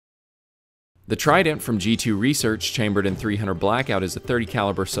The Trident from G2 Research, chambered in .300 Blackout, is a 30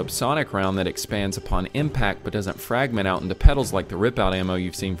 caliber subsonic round that expands upon impact but doesn't fragment out into petals like the rip-out ammo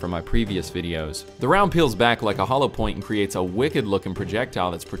you've seen from my previous videos. The round peels back like a hollow point and creates a wicked looking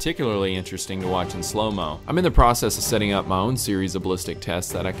projectile that's particularly interesting to watch in slow-mo. I'm in the process of setting up my own series of ballistic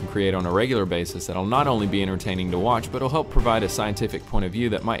tests that I can create on a regular basis that'll not only be entertaining to watch, but will help provide a scientific point of view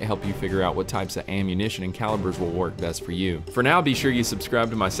that might help you figure out what types of ammunition and calibers will work best for you. For now, be sure you subscribe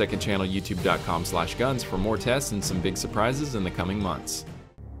to my second channel, youtube.com/guns, for more tests and some big surprises in the coming months.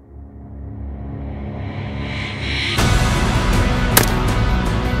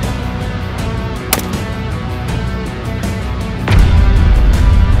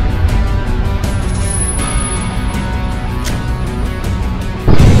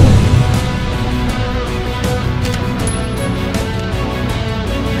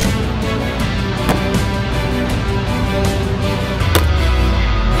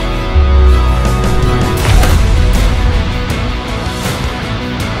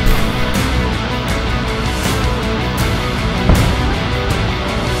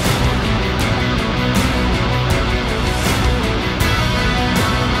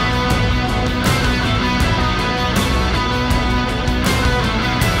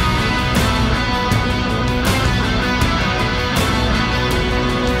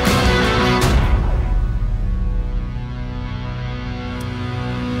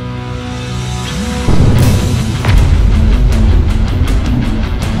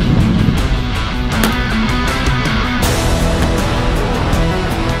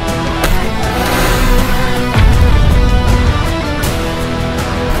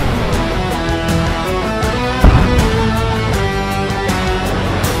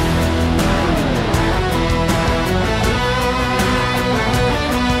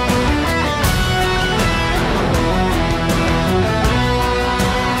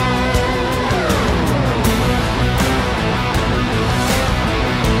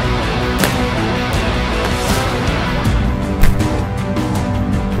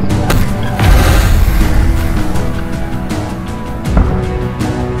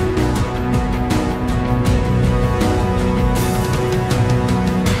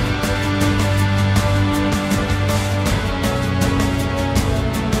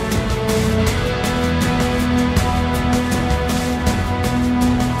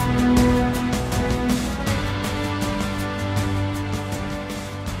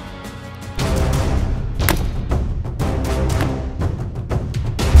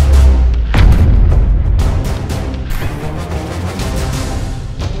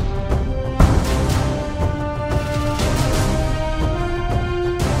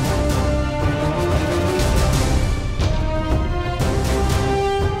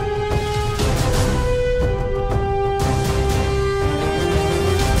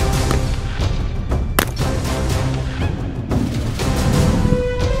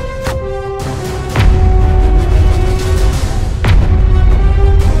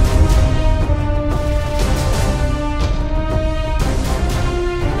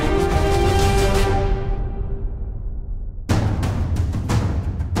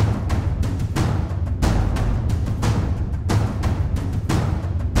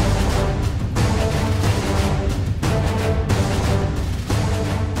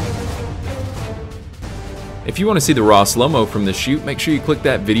 If you want to see the raw slow-mo from this shoot, make sure you click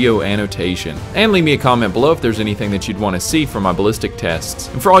that video annotation. And leave me a comment below if there's anything that you'd want to see from my ballistic tests.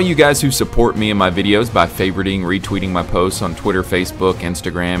 And for all you guys who support me and my videos by favoriting, retweeting my posts on Twitter, Facebook,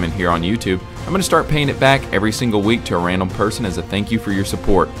 Instagram, and here on YouTube, I'm going to start paying it back every single week to a random person as a thank you for your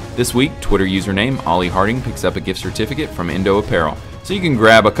support. This week, Twitter username Ollie Harding picks up a gift certificate from Indo Apparel. So you can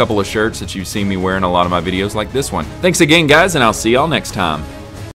grab a couple of shirts that you've seen me wear in a lot of my videos like this one. Thanks again, guys, and I'll see y'all next time.